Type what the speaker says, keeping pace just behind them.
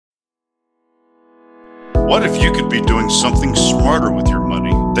What if you could be doing something smarter with your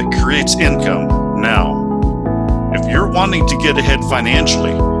money that creates income now? If you're wanting to get ahead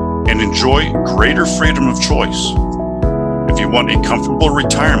financially and enjoy greater freedom of choice, if you want a comfortable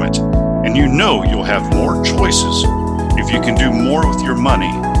retirement and you know you'll have more choices if you can do more with your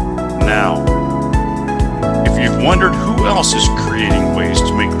money now. If you've wondered who else is creating ways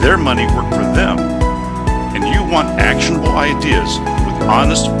to make their money work for them, and you want actionable ideas with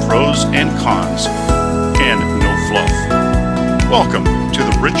honest pros and cons and no fluff, welcome to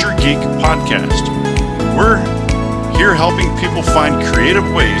the Richer Geek Podcast. We're here helping people find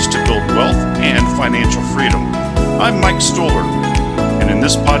creative ways to build wealth and financial freedom. I'm Mike Stoller, and in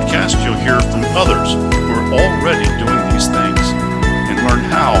this podcast you'll hear from others who are already doing these things and learn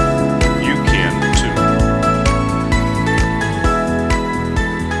how you can too.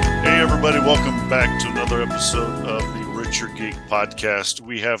 Hey everybody, welcome back to another episode of the Richer Geek Podcast.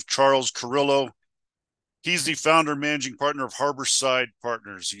 We have Charles Carrillo. He's the founder and managing partner of Harborside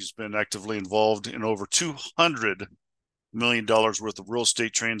Partners. He's been actively involved in over $200 million worth of real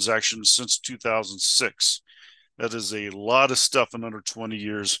estate transactions since 2006. That is a lot of stuff in under 20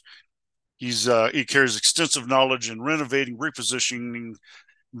 years. He carries extensive knowledge in renovating, repositioning,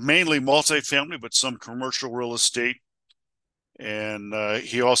 mainly multifamily, but some commercial real estate. And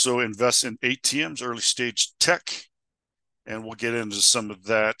he also invests in ATMs, early stage tech. And we'll get into some of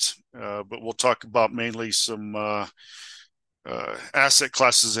that. But we'll talk about mainly some asset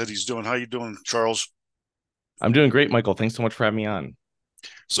classes that he's doing. How you doing, Charles? I'm doing great, Michael. Thanks so much for having me on.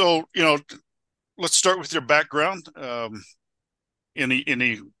 So, let's start with your background.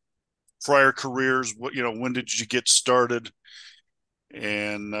 Any prior careers? When did you get started?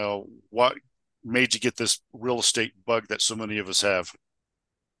 And what made you get this real estate bug that so many of us have?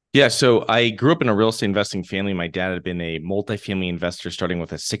 Yeah, so I grew up in a real estate investing family. My dad had been a multifamily investor starting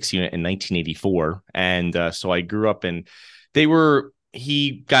with a 6-unit in 1984. And so I grew up in, him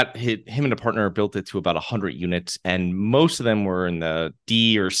and a partner built it to about 100 units. And most of them were in the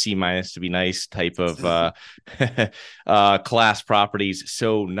D or C minus to be nice type of class properties.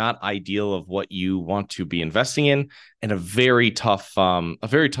 So not ideal of what you want to be investing in, and a very tough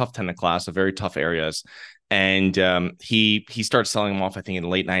tenant class, a very tough areas. And he started selling them off, I think, in the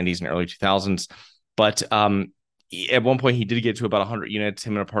late 90s and early 2000s. But at one point, he did get to about 100 units,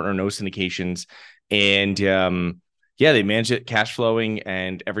 him and a partner, no syndications. And they managed it, cash flowing,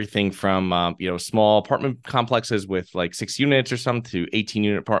 and everything from, small apartment complexes with like 6 units or something to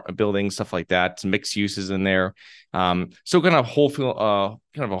 18-unit apartment buildings, stuff like that. Some mixed uses in there. So kind of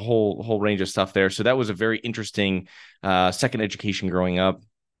a whole range of stuff there. So that was a very interesting second education growing up.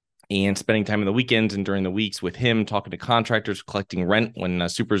 And spending time on the weekends and during the weeks with him, talking to contractors, collecting rent when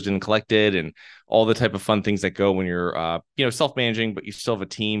supers didn't collect it, and all the type of fun things that go when you're, self-managing, but you still have a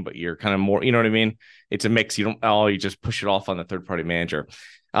team, but you're kind of more, you know what I mean? It's a mix. You just push it off on the third-party manager.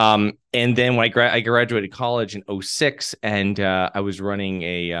 And then when I graduated college in 2006, and I was running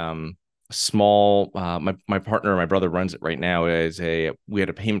a small, my partner, my brother runs it right now, we had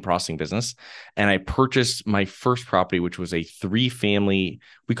a payment processing business, and I purchased my first property, which was a 3-family,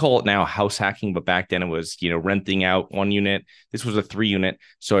 we call it now house hacking, but back then it was, renting out 1 unit. This was a 3-unit.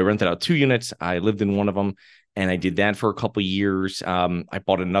 So I rented out 2 units. I lived in one of them, and I did that for a couple of years. I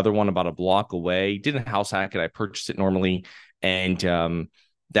bought another one about a block away, didn't house hack it. I purchased it normally. And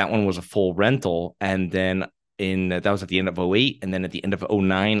that one was a full rental. And then that was at the end of 2008. And then at the end of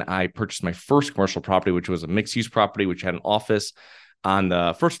 2009, I purchased my first commercial property, which was a mixed use property, which had an office on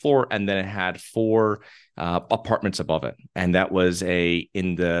the first floor. And then it had 4 apartments above it. And that was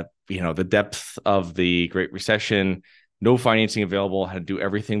in the depth of the Great Recession, no financing available, had to do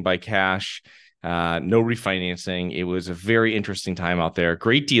everything by cash, no refinancing. It was a very interesting time out there.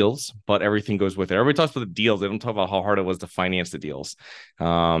 Great deals, but everything goes with it. Everybody talks about the deals. They don't talk about how hard it was to finance the deals.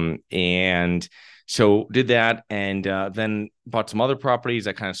 And so did that, and then bought some other properties.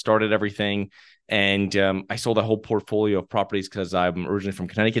 I kind of started everything, and I sold a whole portfolio of properties because I'm originally from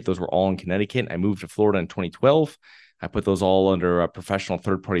Connecticut. Those were all in Connecticut. I moved to Florida in 2012. I put those all under professional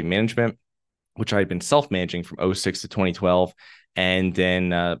third-party management, which I had been self-managing from 2006 to 2012. And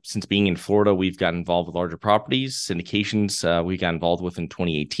then since being in Florida, we've gotten involved with larger properties, syndications. We got involved with in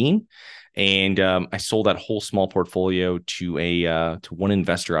 2018. And I sold that whole small portfolio to one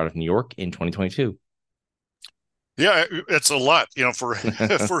investor out of New York in 2022. Yeah, it's a lot, for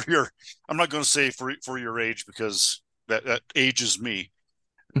for your. I'm not going to say for your age, because that ages me.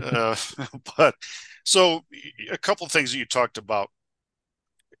 But so a couple of things that you talked about.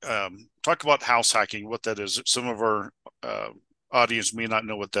 Talk about house hacking, what that is. Some of our audience may not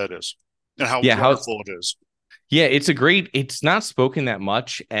know what that is and how wonderful it is. Yeah, it's not spoken that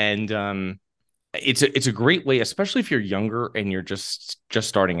much. And it's a great way, especially if you're younger and you're just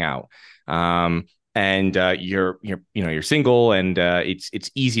starting out. And you're single, and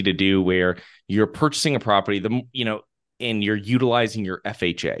it's easy to do, where you're purchasing a property, and you're utilizing your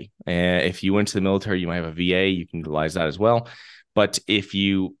FHA. If you went to the military, you might have a VA, you can utilize that as well. But if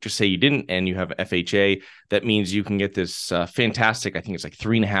you just say you didn't and you have FHA, that means you can get this fantastic, I think it's like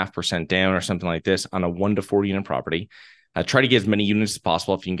 3.5% down or something like this on a 1 to 4 unit property. Try to get as many units as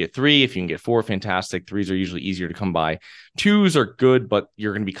possible. If you can get 3, if you can get 4, fantastic. 3s are usually easier to come by. 2s are good, but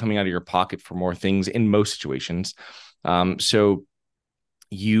you're going to be coming out of your pocket for more things in most situations. So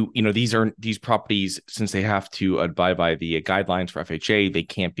these properties, since they have to abide by the guidelines for FHA, they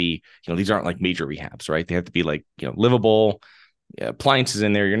can't be, these aren't like major rehabs, right? They have to be like, livable, appliances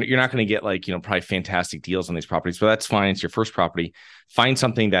in there. You're not going to get like, probably fantastic deals on these properties, but that's fine. It's your first property. Find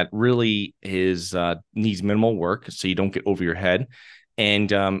something that really needs minimal work, so you don't get over your head.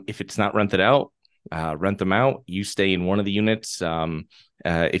 And if it's not rented out, rent them out. You stay in one of the units.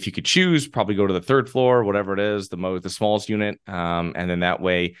 If you could choose, probably go to the 3rd floor, whatever it is, the smallest unit. And then that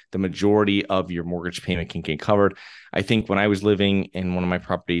way, the majority of your mortgage payment can get covered. I think when I was living in one of my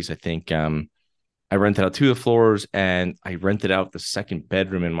properties, I think I rented out 2 of the floors, and I rented out the 2nd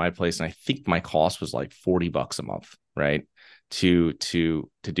bedroom in my place. And I think my cost was like $40 a month, right? To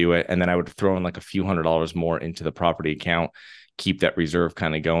do it. And then I would throw in like a few $100s more into the property account, keep that reserve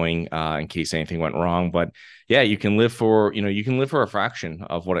kind of going in case anything went wrong. But yeah, you can live for a fraction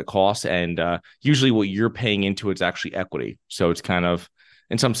of what it costs. And usually what you're paying into it's actually equity. So it's kind of,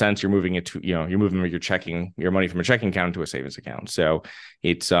 in some sense, you're moving your money from a checking account to a savings account. So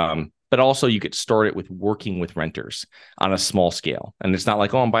it's, but also you get started with working with renters on a small scale. And it's not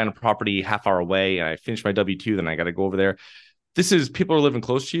like, oh, I'm buying a property half hour away and I finish my W-2, then I got to go over there. People are living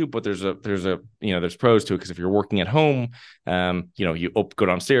close to you, but there's pros to it, because if you're working at home, you go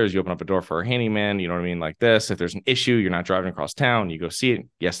downstairs, you open up a door for a handyman, you know what I mean? Like this, if there's an issue, you're not driving across town, you go see it.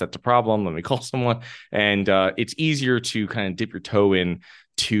 Yes, that's a problem. Let me call someone. And it's easier to kind of dip your toe in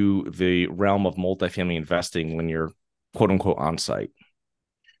to the realm of multifamily investing when you're quote unquote on site.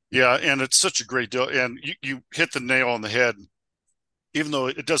 Yeah, and it's such a great deal. And you hit the nail on the head, even though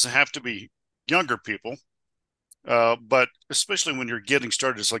it doesn't have to be younger people. But especially when you're getting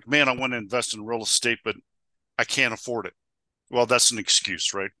started, it's like, man, I want to invest in real estate, but I can't afford it. Well, that's an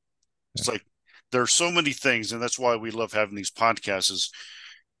excuse, right? It's like there are so many things, and that's why we love having these podcasts, is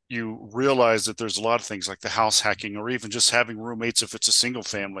you realize that there's a lot of things like the house hacking, or even just having roommates if it's a single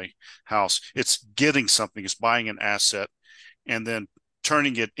family house. It's getting something, it's buying an asset and then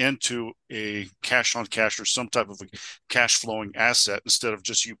turning it into a cash on cash or some type of a cash flowing asset instead of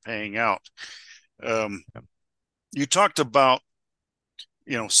just you paying out. You talked about,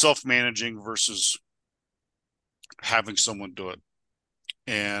 self-managing versus having someone do it.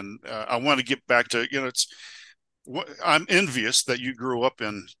 And I want to get back to, I'm envious that you grew up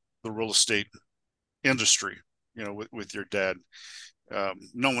in the real estate industry, with your dad.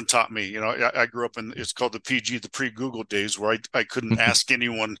 No one taught me. I grew up in, it's called the PG, the pre-Google days, where I couldn't ask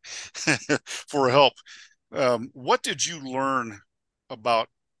anyone for help. What did you learn about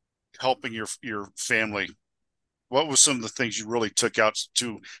helping your family? What was some of the things you really took out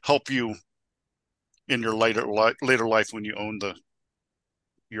to help you in your later life when you owned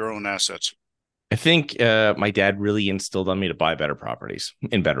your own assets? I think my dad really instilled on me to buy better properties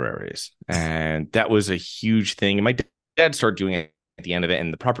in better areas. And that was a huge thing. And my dad started doing it at the end of it.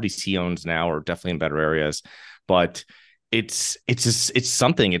 And the properties he owns now are definitely in better areas. But it's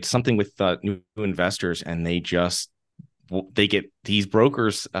something with new investors, and they get these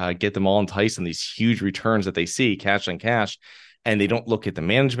brokers get them all enticed in these huge returns that they see, cash on cash, and they don't look at the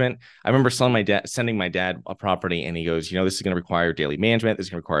management. I remember sending my dad a property, and he goes, this is going to require daily management. This is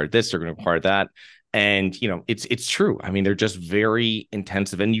going to require this. They're going to require that. And, it's true. I mean, they're just very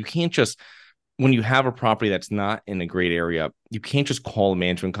intensive, and you can't just, when you have a property that's not in a great area, you can't just call a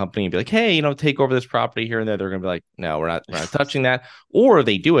management company and be like, hey, take over this property here and there. They're going to be like, no, we're not touching that. Or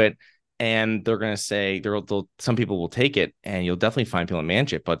they do it, and they're going to say, some people will take it, and you'll definitely find people to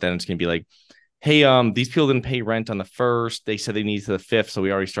manage it. But then it's going to be like, hey, these people didn't pay rent on the 1st. They said they need to the 5th, so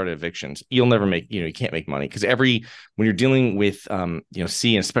we already started evictions. You'll never make, you can't make money, because when you're dealing with,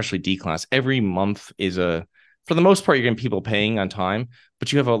 C and especially D class, every month for the most part, you're getting people paying on time,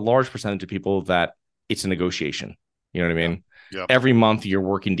 but you have a large percentage of people that it's a negotiation. You know what I mean? Yeah. Every month you're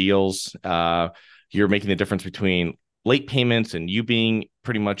working deals. You're making the difference between late payments and you being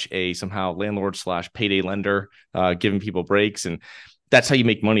pretty much a somehow landlord / payday lender, giving people breaks. And that's how you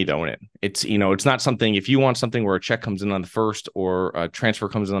make money, though, in it. It's not something, if you want something where a check comes in on the 1st or a transfer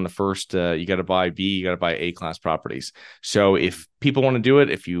comes in on the 1st, you got to buy A class properties. So if people want to do it,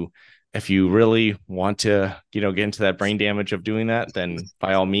 if you if you really want to, get into that brain damage of doing that, then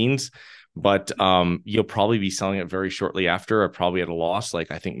by all means. But you'll probably be selling it very shortly after, or probably at a loss.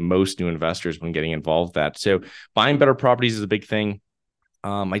 Like I think most new investors when getting involved with that. So buying better properties is a big thing.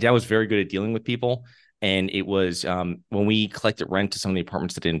 My dad was very good at dealing with people. And it was when we collected rent to some of the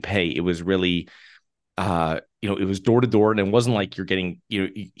apartments that didn't pay, it was really it was door to door, and it wasn't like you're getting,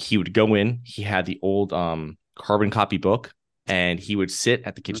 he would go in, he had the old carbon copy book, and he would sit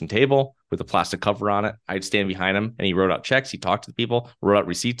at the kitchen table with a plastic cover on it. I'd stand behind him, and he wrote out checks. He talked to the people, wrote out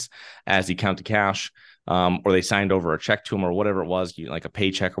receipts as he counted cash, or they signed over a check to him or whatever it was, like a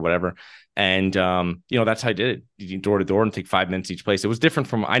paycheck or whatever. And that's how I did it, door to door, and take 5 minutes each place. It was different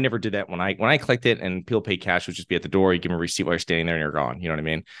from, I never did that when I collected and people pay cash, would just be at the door. You give them a receipt while you're standing there and you're gone. You know what I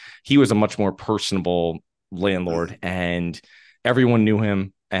mean? He was a much more personable landlord, and everyone knew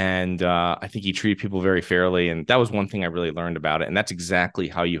him. And I think he treated people very fairly. And that was one thing I really learned about it. And that's exactly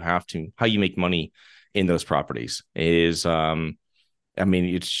how you make money in those properties is, that's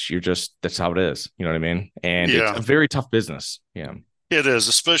how it is. You know what I mean? And it's a very tough business. Yeah, it is,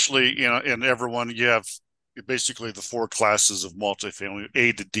 especially, in everyone, you have basically the 4 classes of multifamily,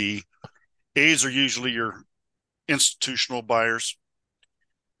 A to D. A's are usually your institutional buyers,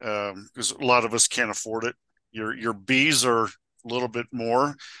 because a lot of us can't afford it. Your B's are a little bit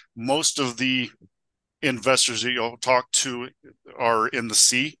more. Most of the investors that you'll talk to are in the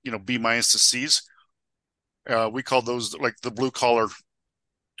C, B minus to C's. We call those like the blue collar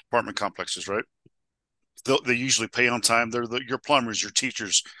apartment complexes, right? They usually pay on time. They're your plumbers, your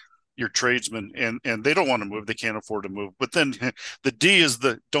teachers, your tradesmen, and they don't want to move. They can't afford to move. But then the D is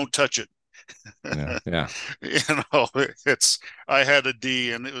the don't touch it. Yeah. I had a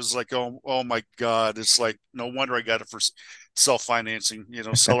D, and it was like, oh my God. It's like, no wonder I got it for self-financing,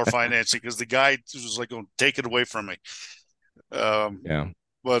 seller financing, because the guy was like, going, take it away from me.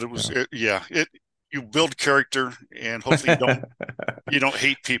 But it was, you build character, and hopefully you don't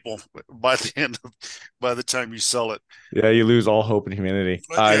hate people by the time you sell it. Yeah, you lose all hope in humanity.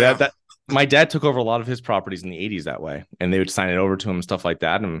 My dad took over a lot of his properties in the 80s that way, and they would sign it over to him and stuff like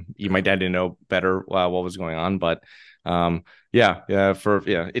that. And my dad didn't know better what was going on, but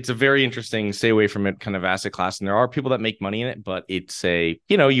it's a very interesting, stay away from it kind of asset class. And there are people that make money in it, but it's they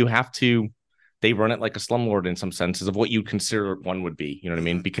run it like a slumlord in some senses of what you consider one would be, you know what I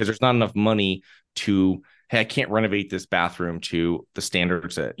mean? Because there's not enough money to, hey, I can't renovate this bathroom to the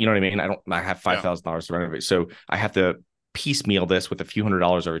standards that, you know what I mean? I have $5,000 to renovate. So I have to piecemeal this with a few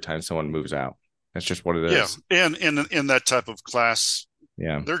 $100s every time someone moves out. That's just what it is. Yeah. And in that type of class,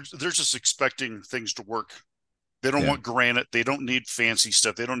 they're just expecting things to work. They don't want granite. They don't need fancy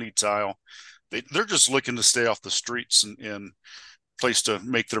stuff. They don't need tile. They're just looking to stay off the streets and place to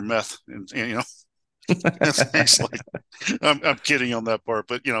make their meth. And it's like, I'm kidding on that part,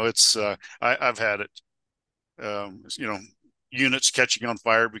 but it's I've had it. Units catching on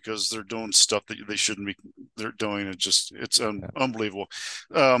fire because they're doing stuff that they shouldn't be. They're doing it. It's unbelievable.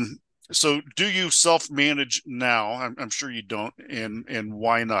 So do you self-manage now? I'm sure you don't. And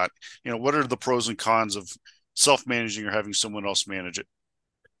why not? What are the pros and cons of self-managing or having someone else manage it?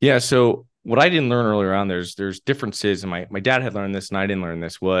 Yeah. So what I didn't learn earlier on, there's differences, and my dad had learned this and I didn't learn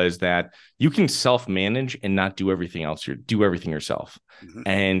this, was that you can self-manage and not do everything else. You do everything yourself. Mm-hmm.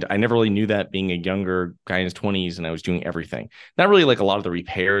 And I never really knew that, being a younger guy in his 20s, and I was doing everything. Not really like a lot of the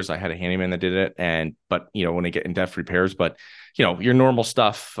repairs. I had a handyman that did it. But when I get in-depth repairs, but your normal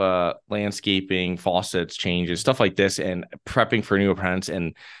stuff, landscaping, faucets, changes, stuff like this, and prepping for a new apprentice.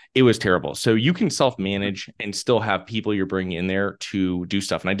 And it was terrible. So you can self-manage and still have people you're bringing in there to do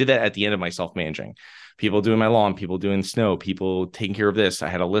stuff. And I did that at the end of my self-managing. People doing my lawn, people doing snow, people taking care of this. I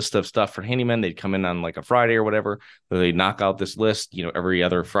had a list of stuff for handymen. They'd come in on like a Friday or whatever. They'd knock out this list. Every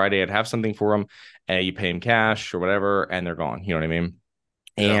other Friday I'd have something for them. And you pay them cash or whatever, and they're gone. You know what I mean?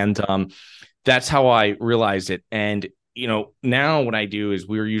 Yeah. And that's how I realized it. And now what I do is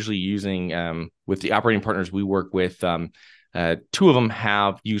we're usually using with the operating partners we work with. 2 of them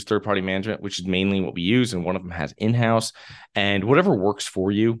have used third-party management, which is mainly what we use, and one of them has in-house. And whatever works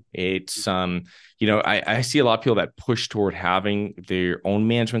for you, it's I see a lot of people that push toward having their own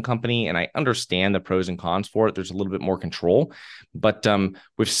management company, and I understand the pros and cons for it. There's a little bit more control, but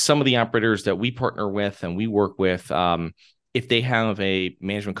with some of the operators that we partner with and we work with, if they have a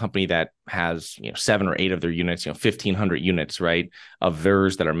management company that has 7 or 8 of their units, 1,500 units, right, of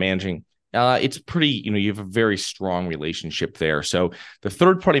theirs that are managing. It's pretty, you have a very strong relationship there. So the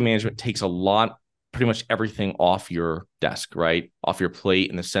third-party management takes pretty much everything off your desk, right? Off your plate,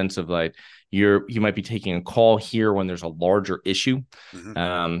 in the sense of like you might be taking a call here when there's a larger issue,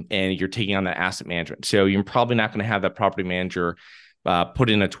 mm-hmm. And you're taking on that asset management. So you're probably not going to have that property manager put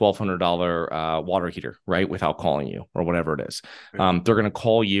in a $1,200 water heater, right, without calling you or whatever it is. Yeah. They're going to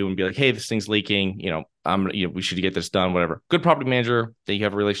call you and be like, "Hey, this thing's leaking. We should get this done. Whatever." Good property manager that you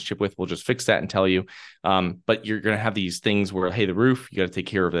have a relationship with will just fix that and tell you. But you're going to have these things where, hey, the roof, you got to take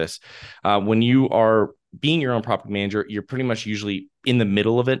care of this. When you are being your own property manager, you're pretty much usually in the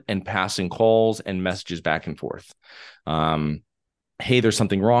middle of it and passing calls and messages back and forth. Hey, there's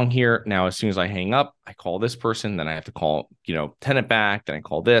something wrong here. Now, as soon as I hang up, I call this person, then I have to call, tenant back, then I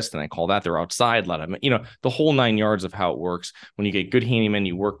call this, then I call that. They're outside, let them, the whole 9 yards of how it works. When you get good handymen,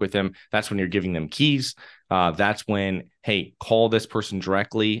 you work with them. That's when you're giving them keys. That's when, hey, call this person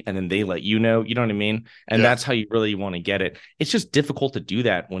directly, and then they let you know what I mean? And that's how you really want to get it. It's just difficult to do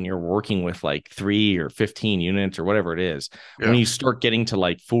that when you're working with like 3 or 15 units or whatever it is. Yeah. When you start getting to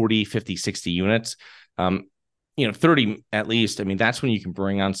like 40, 50, 60 units, 30 at least. I mean, that's when you can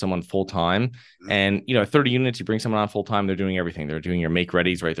bring on someone full time. And 30 units, you bring someone on full time, they're doing everything. They're doing your make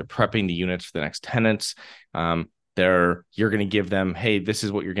readies, right? They're prepping the units for the next tenants. You're going to give them, hey, this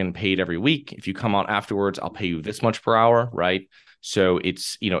is what you're getting paid every week. If you come out afterwards, I'll pay you this much per hour, right? So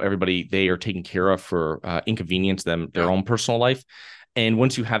it's everybody, they are taken care of for inconvenience them, their own personal life. And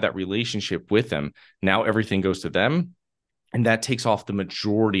once you have that relationship with them, now everything goes to them. And that takes off the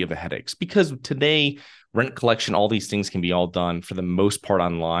majority of the headaches, because today, rent collection, all these things can be all done for the most part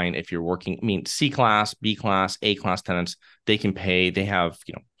online. If you're working, C class, B class, A class tenants, they can pay. They have,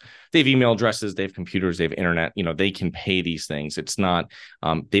 they have email addresses, they have computers, they have internet, they can pay these things. It's not,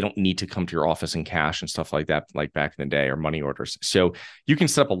 they don't need to come to your office in cash and stuff like that, like back in the day, or money orders. So you can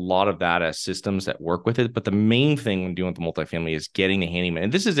set up a lot of that as systems that work with it. But the main thing when dealing with the multifamily is getting the handyman.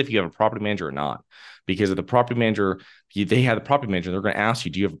 And this is if you have a property manager or not, because if the property manager, they have the property manager, they're going to ask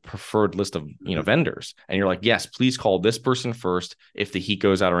you, do you have a preferred list of, vendors? And you're like, yes, please call this person first if the heat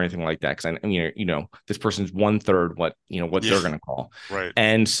goes out or anything like that. Cause this person's 1/3 what they're going to call. Right.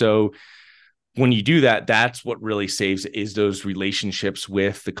 And so when you do that, that's what really saves is those relationships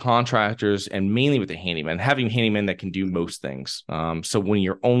with the contractors and mainly with the handyman, having handyman that can do most things. So when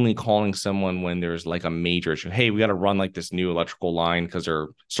you're only calling someone when there's like a major issue, hey, we got to run like this new electrical line because their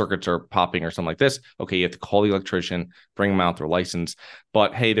circuits are popping or something like this. Okay, you have to call the electrician, bring them out, their license.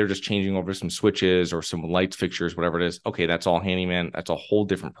 But hey, they're just changing over some switches or some lights, fixtures, whatever it is. Okay, that's all handyman. That's a whole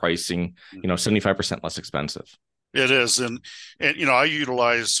different pricing, 75% less expensive. It is. And I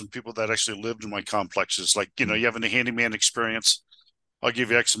utilize some people that actually lived in my complexes. Like, you have a handyman experience, I'll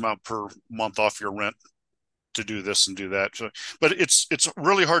give you X amount per month off your rent to do this and do that. So, but it's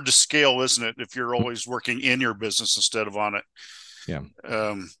really hard to scale, isn't it? If you're always working in your business instead of on it.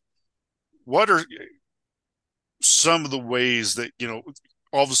 Yeah. What are some of the ways that,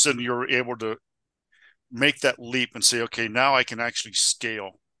 all of a sudden you're able to make that leap and say, okay, now I can actually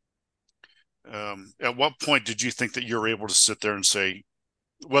scale? At what point did you think that you're able to sit there and say,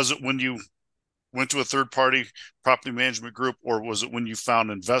 was it when you went to a third party property management group, or was it when you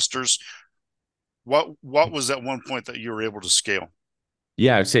found investors? What was that one point that you were able to scale?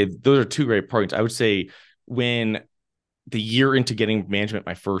 Yeah, I'd say those are two great points. I would say when the year into getting management,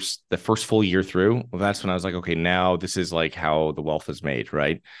 the first full year through, well, that's when I was like, okay, now this is like how the wealth is made,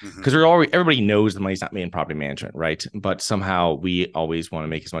 right? Because everybody knows the money's not made in property management, right? But somehow we always want to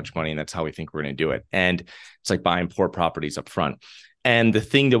make as much money, and that's how we think we're going to do it. And it's like buying poor properties up front. And the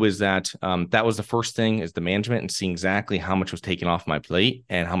thing that was that was the first thing, is the management, and seeing exactly how much was taken off my plate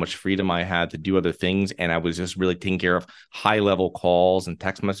and how much freedom I had to do other things. And I was just really taking care of high level calls and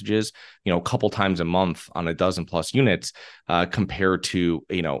text messages, a couple times a month on a dozen plus units, compared to,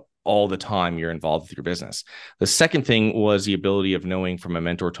 all the time you're involved with your business. The second thing was the ability of knowing, from a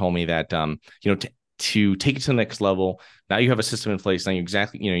mentor told me that, to take it to the next level. Now you have a system in place. Now you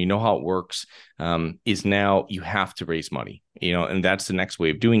exactly, you know how it works, is now you have to raise money, and that's the next way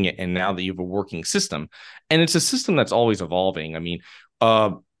of doing it. And now that you have a working system, and it's a system that's always evolving. I mean,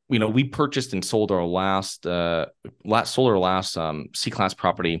 we purchased and sold our last C-class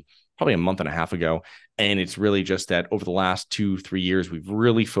property probably a month and a half ago. And it's really just that over the last 2-3 years, we've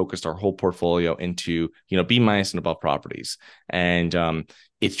really focused our whole portfolio into, B- and above properties. And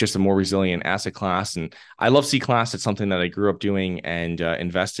it's just a more resilient asset class. And I love C-class. It's something that I grew up doing and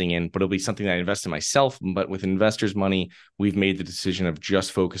investing in, but it'll be something that I invest in myself. But with investors' money, we've made the decision of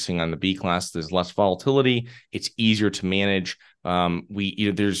just focusing on the B-class. There's less volatility. It's easier to manage.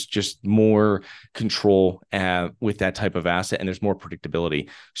 There's just more control with that type of asset, and there's more predictability.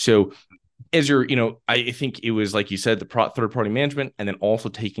 So as you're, I think it was, like you said, the third party management, and then also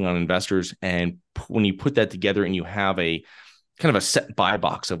taking on investors. And when you put that together and you have a kind of a set buy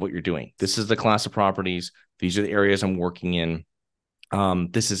box of what you're doing, this is the class of properties, these are the areas I'm working in.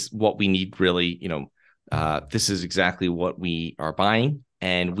 This is what we need really, this is exactly what we are buying,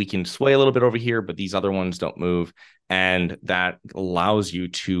 and we can sway a little bit over here, but these other ones don't move. And that allows you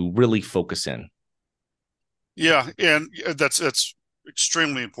to really focus in. Yeah, and that's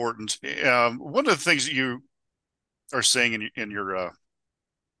extremely important. One of the things that you are saying in your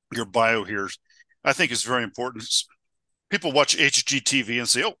bio here, I think is very important. People watch HGTV and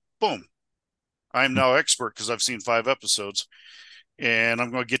say, "Oh, boom, I'm now expert because I've seen 5 episodes, and I'm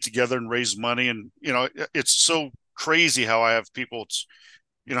going to get together and raise money." And it's so crazy how I have people. It's,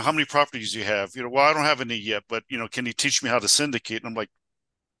 how many properties you have? Well, I don't have any yet, but can you teach me how to syndicate? And I'm like,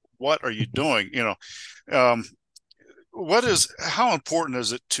 what are you doing? Um, how important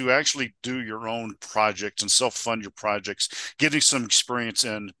is it to actually do your own projects and self-fund your projects, getting some experience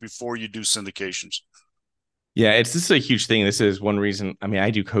in before you do syndications? Yeah, this is a huge thing. This is one reason. I mean, I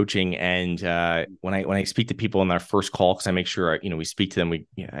do coaching, and when I speak to people in their first call, because I make sure we speak to them.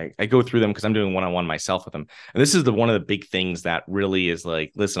 I go through them because I'm doing one-on-one myself with them, and this is one of the big things that really is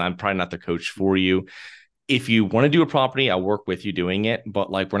like, listen, I'm probably not the coach for you. If you want to do a property, I'll work with you doing it, but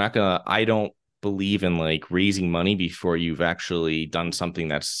like I don't believe in like raising money before you've actually done something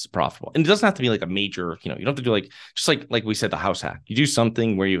that's profitable. And it doesn't have to be like a major, you don't have to do like, just like we said, the house hack. You do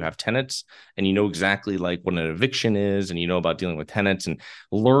something where you have tenants and you know exactly like what an eviction is, and you know about dealing with tenants and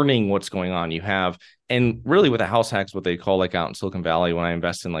learning what's going on. And really with a house hacks, what they call like out in Silicon Valley, when I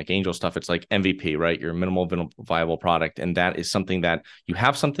invest in like angel stuff, it's like MVP, right? Your minimal viable product. And that is something that you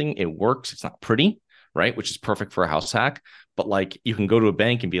have something, it works. It's not pretty, right? Which is perfect for a house hack. But like you can go to a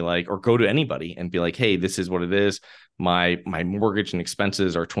bank and be like, or go to anybody and be like, hey, this is what it is. My mortgage and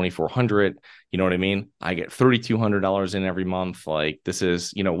expenses are $2,400. You know what I mean? I get $3,200 in every month. Like this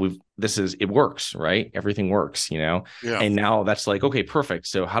is, it works, right? Everything works, Yeah. And now that's like, okay, perfect.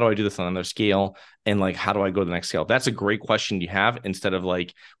 So how do I do this on another scale? And like, how do I go to the next scale? That's a great question you have, instead of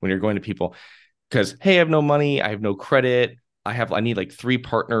like when you're going to people, because, hey, I have no money, I have no credit, I need like 3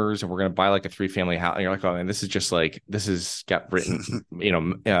 partners, and we're going to buy like a 3-family house. And you're like, oh, man, this is got written,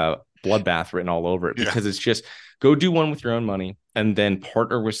 bloodbath written all over it, because it's just go do one with your own money and then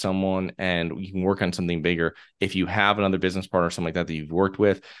partner with someone, and you can work on something bigger. If you have another business partner or something like that you've worked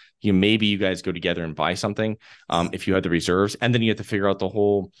with, maybe you guys go together and buy something. If you have the reserves, and then you have to figure out the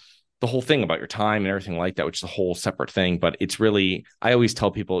whole thing about your time and everything like that, which is a whole separate thing. But it's really, I always tell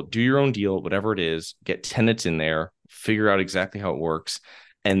people, do your own deal, whatever it is, get tenants in there, figure out exactly how it works,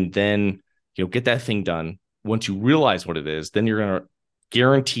 and then get that thing done. Once you realize what it is, then you're going to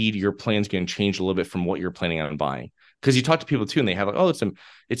guaranteed your plan's going to change a little bit from what you're planning on buying. Because you talk to people too, and they have like, oh,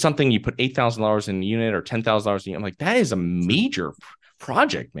 it's something you put $8,000 in a unit or $10,000 a unit. I'm like, that is a major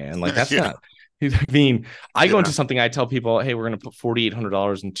project, man. Like that's not. I mean, I go into something, I tell people, hey, we're going to put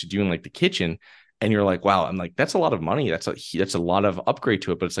 $4,800 into doing like the kitchen. And you're like, wow. I'm like, that's a lot of money. That's a lot of upgrade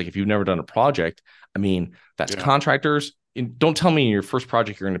to it. But it's like, if you've never done a project, I mean, that's contractors. And don't tell me in your first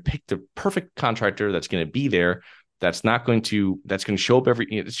project, you're going to pick the perfect contractor that's going to be there. That's going to show up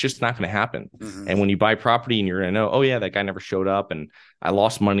it's just not going to happen. Mm-hmm. And when you buy property and you're going to know, oh yeah, that guy never showed up and I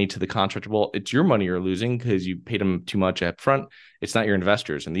lost money to the contractor. Well, it's your money you're losing because you paid him too much up front. It's not your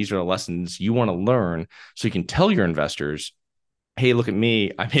investors. And these are the lessons you want to learn so you can tell your investors, hey, look at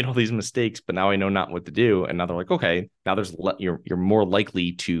me. I made all these mistakes, but now I know not what to do. And now they're like, okay, now you're more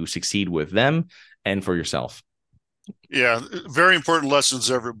likely to succeed with them and for yourself. Yeah. Very important lessons,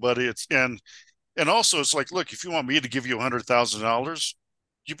 everybody. And also, it's like, look, if you want me to give you $100,000,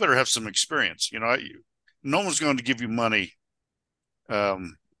 you better have some experience. No one's going to give you money.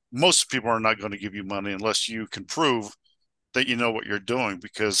 Most people are not going to give you money unless you can prove that you know what you're doing,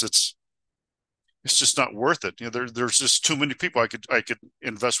 because it's just not worth it. There's just too many people. I could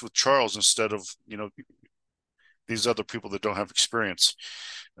invest with Charles instead of these other people that don't have experience.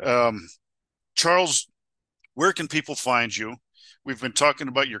 Charles, where can people find you? We've been talking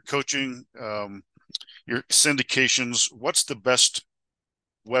about your coaching, your syndications. What's the best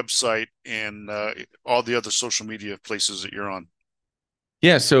website and all the other social media places that you're on?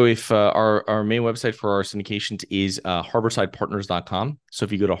 Yeah, so if our main website for our syndications is harborsidepartners.com. So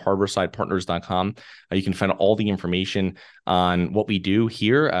if you go to harborsidepartners.com, you can find all the information on what we do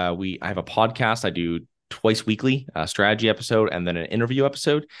here. I have a podcast I do twice weekly, a strategy episode and then an interview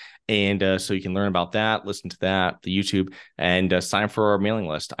episode. And so you can learn about that, listen to that, the YouTube, and sign up for our mailing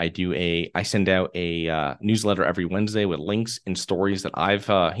list. I send out a newsletter every Wednesday with links and stories that I've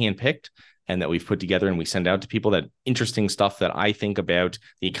handpicked and that we've put together, and we send out to people that interesting stuff that I think about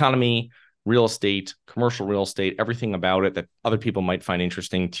the economy, real estate, commercial real estate, everything about it that other people might find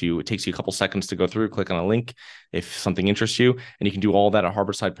interesting. It takes you a couple seconds to go through, click on a link if something interests you, and you can do all that at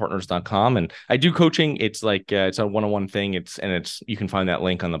harborsidepartners.com. And I do coaching. It's like it's a one-on-one thing. You can find that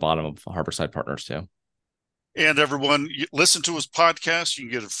link on the bottom of Harborside Partners too. And everyone, listen to his podcast. You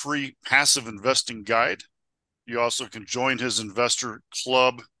can get a free passive investing guide. You also can join his investor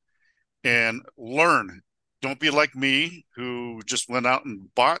club and learn. Don't be like me, who just went out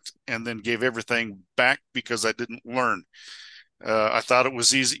and bought and then gave everything back because I didn't learn. I thought it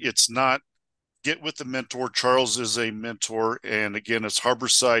was easy. It's not. Get with the mentor. Charles is a mentor. And again, it's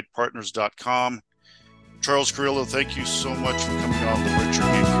harborsidepartners.com. Charles Carrillo, thank you so much for coming on the Richer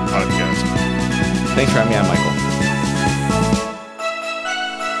Geek podcast. Thanks for having me on, Michael.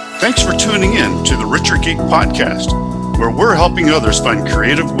 Thanks for tuning in to the Richer Geek podcast, where we're helping others find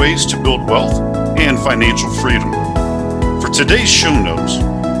creative ways to build wealth and financial freedom. For today's show notes,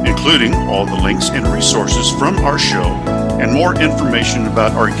 including all the links and resources from our show and more information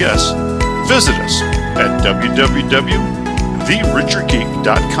about our guests, visit us at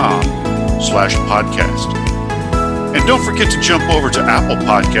www.therichergeek.com/podcast. And don't forget to jump over to Apple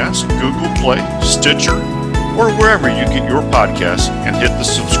Podcasts, Google Play, Stitcher, or wherever you get your podcasts and hit the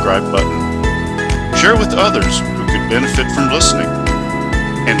subscribe button. Share with others who could benefit from listening.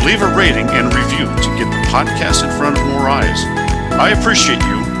 And leave a rating and review to get the podcast in front of more eyes. I appreciate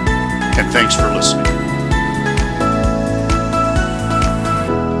you, and thanks for listening.